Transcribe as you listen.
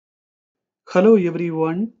Hello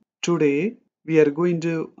everyone. Today we are going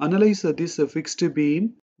to analyze this fixed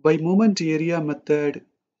beam by moment area method.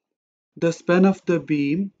 The span of the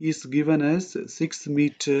beam is given as 6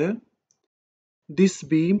 meter. This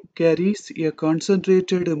beam carries a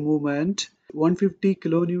concentrated moment 150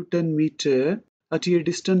 kilonewton meter at a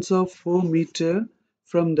distance of 4 meter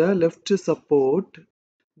from the left support.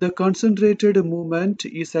 The concentrated moment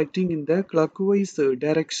is acting in the clockwise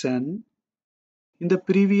direction. In the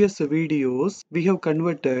previous videos, we have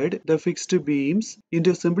converted the fixed beams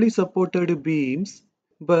into simply supported beams,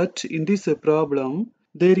 but in this problem,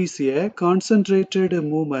 there is a concentrated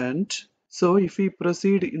movement. So if we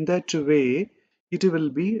proceed in that way, it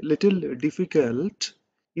will be little difficult.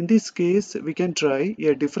 In this case, we can try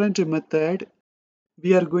a different method.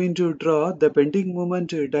 We are going to draw the bending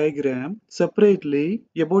moment diagram separately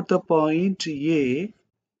about the point A.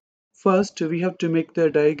 First, we have to make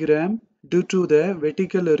the diagram due to the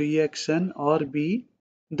vertical reaction RB,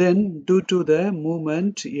 then due to the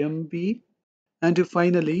movement MB, and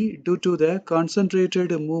finally due to the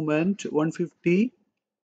concentrated movement 150.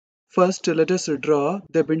 First, let us draw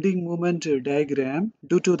the bending moment diagram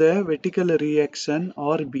due to the vertical reaction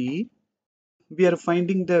RB. We are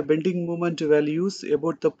finding the bending moment values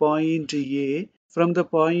about the point A from the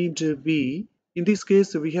point B. In this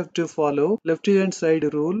case, we have to follow left hand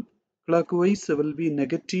side rule. Clockwise will be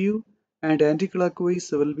negative and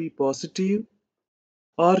anti-clockwise will be positive.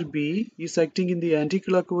 RB is acting in the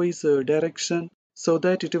anti-clockwise direction, so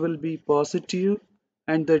that it will be positive,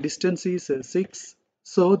 and the distance is 6.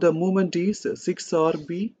 So the moment is 6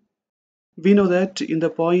 RB. We know that in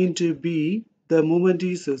the point B, the moment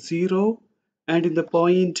is 0, and in the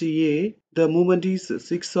point A, the moment is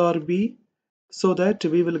 6 RB, so that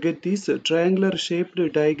we will get this triangular shaped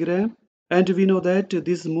diagram, and we know that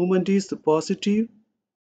this moment is positive.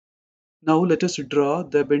 Now let us draw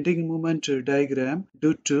the bending moment diagram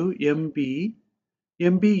due to MB.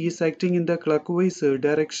 MB is acting in the clockwise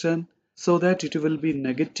direction, so that it will be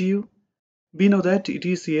negative. We know that it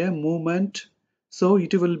is a movement, so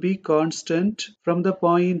it will be constant from the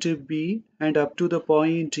point B and up to the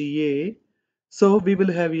point A. So we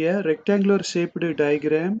will have a rectangular shaped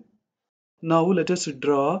diagram. Now let us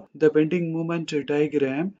draw the bending moment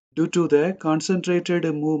diagram due to the concentrated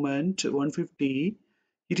movement 150.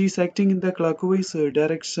 It is acting in the clockwise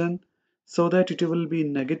direction, so that it will be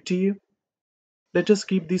negative. Let us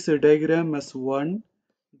keep this diagram as 1,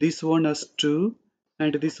 this one as 2,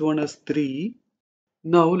 and this one as 3.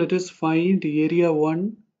 Now let us find area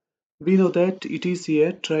 1. We know that it is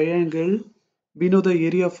a triangle. We know the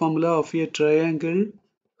area formula of a triangle,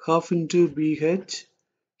 half into BH.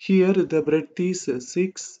 Here the breadth is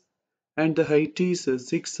 6 and the height is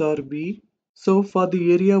 6 RB. So for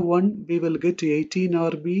the area 1 we will get 18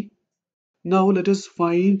 RB. Now let us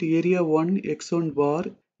find area 1 x1 bar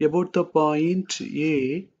about the point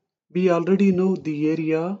A. We already know the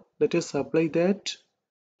area. Let us apply that.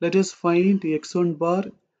 Let us find x1 bar.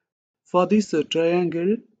 For this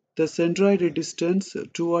triangle, the centroid distance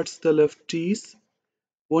towards the left is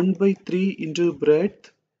 1 by 3 into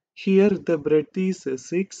breadth. Here the breadth is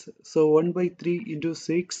 6, so 1 by 3 into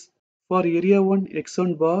 6. For area 1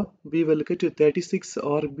 x1 bar, we will get 36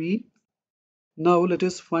 RB. Now let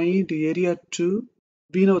us find area 2.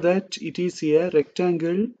 We know that it is a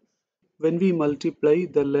rectangle. When we multiply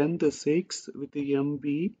the length 6 with the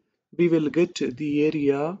MB, we will get the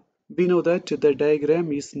area. We know that the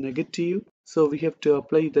diagram is negative, so we have to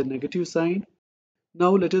apply the negative sign.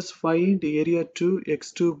 Now let us find area 2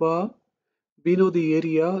 x2 bar. We know the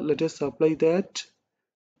area, let us apply that.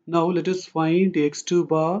 Now let us find x2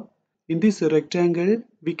 bar. In this rectangle,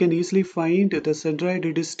 we can easily find the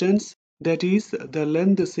centroid distance, that is the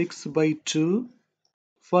length 6 by 2.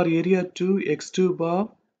 For area 2 x2 bar,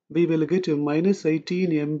 we will get minus 18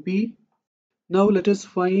 MB. Now let us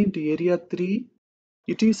find area 3.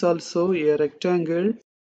 It is also a rectangle.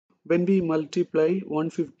 When we multiply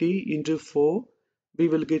 150 into 4, we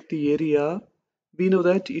will get the area. We know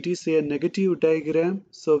that it is a negative diagram,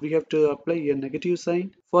 so we have to apply a negative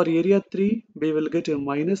sign. For area 3, we will get a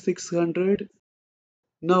minus 600.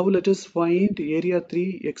 Now let us find area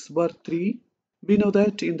 3 x bar 3. We know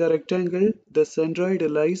that in the rectangle, the centroid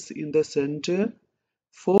lies in the center.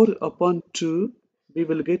 4 upon 2, we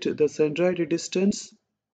will get the centroid distance.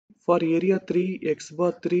 For area 3 x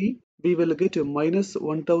bar 3, we will get minus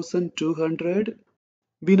 1200.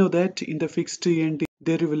 We know that in the fixed end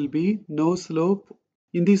there will be no slope.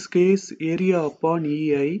 In this case, area upon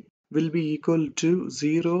EI will be equal to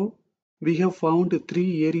 0. We have found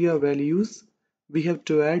 3 area values. We have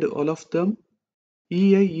to add all of them.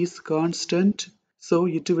 EI is constant, so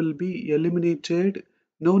it will be eliminated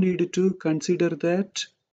No need to consider that.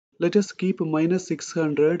 Let us keep minus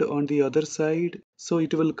 600 on the other side, so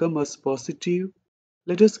it will come as positive.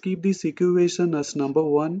 Let us keep this equation as number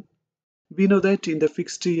 1. We know that in the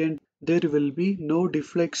fixed end there will be no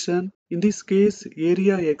deflection. In this case,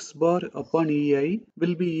 area x bar upon EI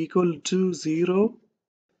will be equal to 0.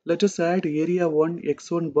 Let us add area 1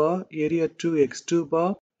 x1 bar, area 2 x2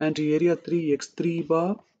 bar, and area 3 x3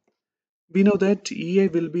 bar. We know that EI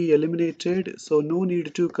will be eliminated, so no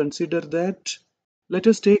need to consider that. Let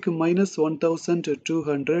us take minus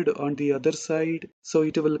 1200 on the other side, so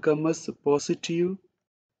it will come as positive.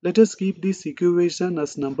 Let us keep this equation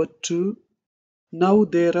as number 2. Now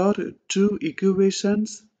there are two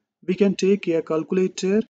equations. We can take a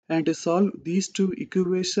calculator and solve these two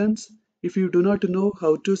equations. If you do not know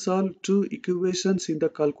how to solve two equations in the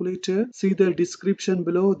calculator, see the description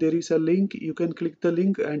below. There is a link. You can click the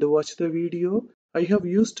link and watch the video. I have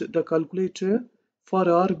used the calculator. For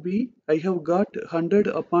RB, I have got 100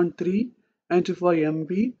 upon 3, and for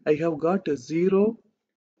MB, I have got 0.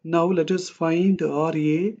 Now let us find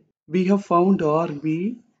RA. We have found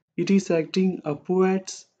RB. It is acting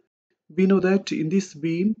upwards. We know that in this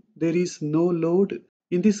beam there is no load.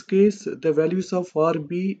 In this case, the values of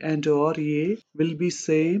RB and RA will be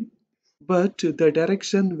same, but the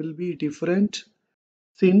direction will be different.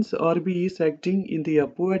 Since RB is acting in the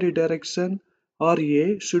upward direction,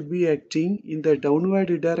 RA should be acting in the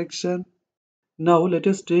downward direction. Now let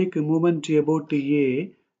us take a moment about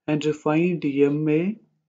A and find MA.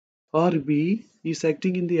 RB is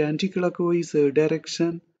acting in the anticlockwise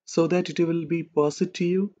direction, so that it will be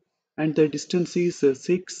positive, and the distance is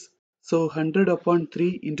 6, so 100 upon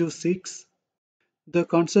 3 into 6. The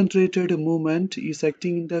concentrated movement is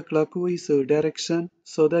acting in the clockwise direction,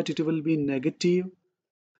 so that it will be negative.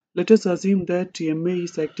 Let us assume that MA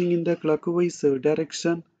is acting in the clockwise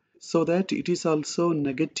direction, so that it is also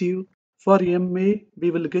negative. For MA,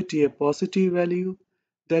 we will get a positive value.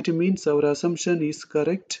 That means our assumption is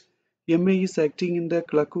correct. MA is acting in the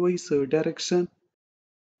clockwise direction.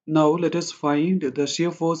 Now let us find the shear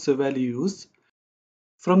force values.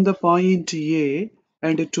 From the point A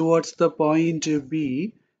and towards the point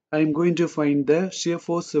B, I am going to find the shear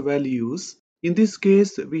force values. In this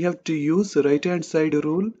case, we have to use right hand side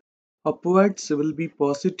rule. Upwards will be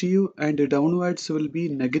positive and downwards will be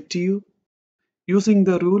negative. Using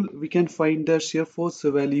the rule, we can find the shear force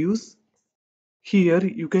values. Here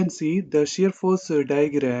you can see the shear force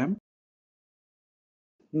diagram.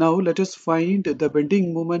 Now let us find the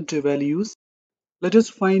bending moment values. Let us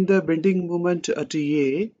find the bending moment at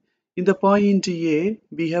A. In the point A,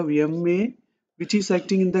 we have MA, which is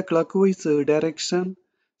acting in the clockwise direction,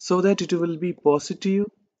 so that it will be positive.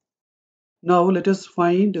 Now let us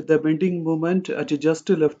find the bending moment at just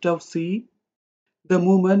left of C. The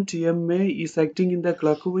moment MA is acting in the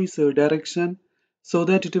clockwise direction, so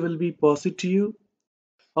that it will be positive.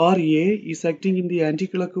 RA is acting in the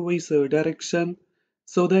anticlockwise direction,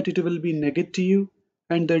 so that it will be negative,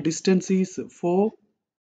 and the distance is 4.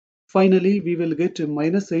 Finally, we will get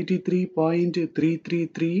minus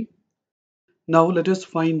 83.333. Now let us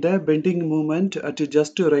find the bending moment at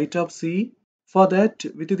just right of C. For that,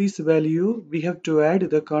 with this value, we have to add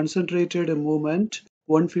the concentrated moment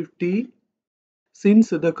 150. Since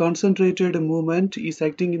the concentrated movement is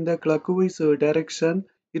acting in the clockwise direction,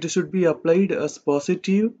 it should be applied as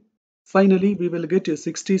positive. Finally, we will get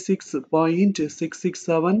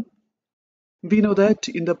 66.667. We know that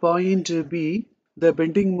in the point B, the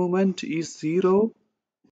bending moment is 0.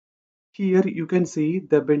 Here you can see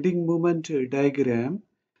the bending moment diagram.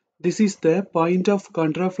 This is the point of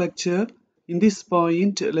contraflexure. In this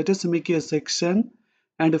point, let us make a section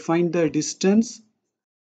and find the distance.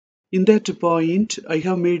 In that point, I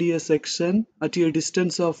have made a section at a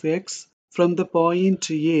distance of x from the point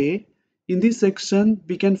A. In this section,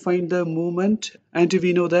 we can find the moment, and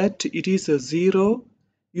we know that it is 0.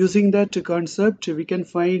 Using that concept, we can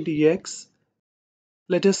find x.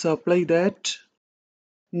 Let us apply that.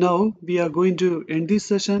 Now we are going to end this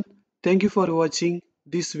session. Thank you for watching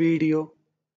this video.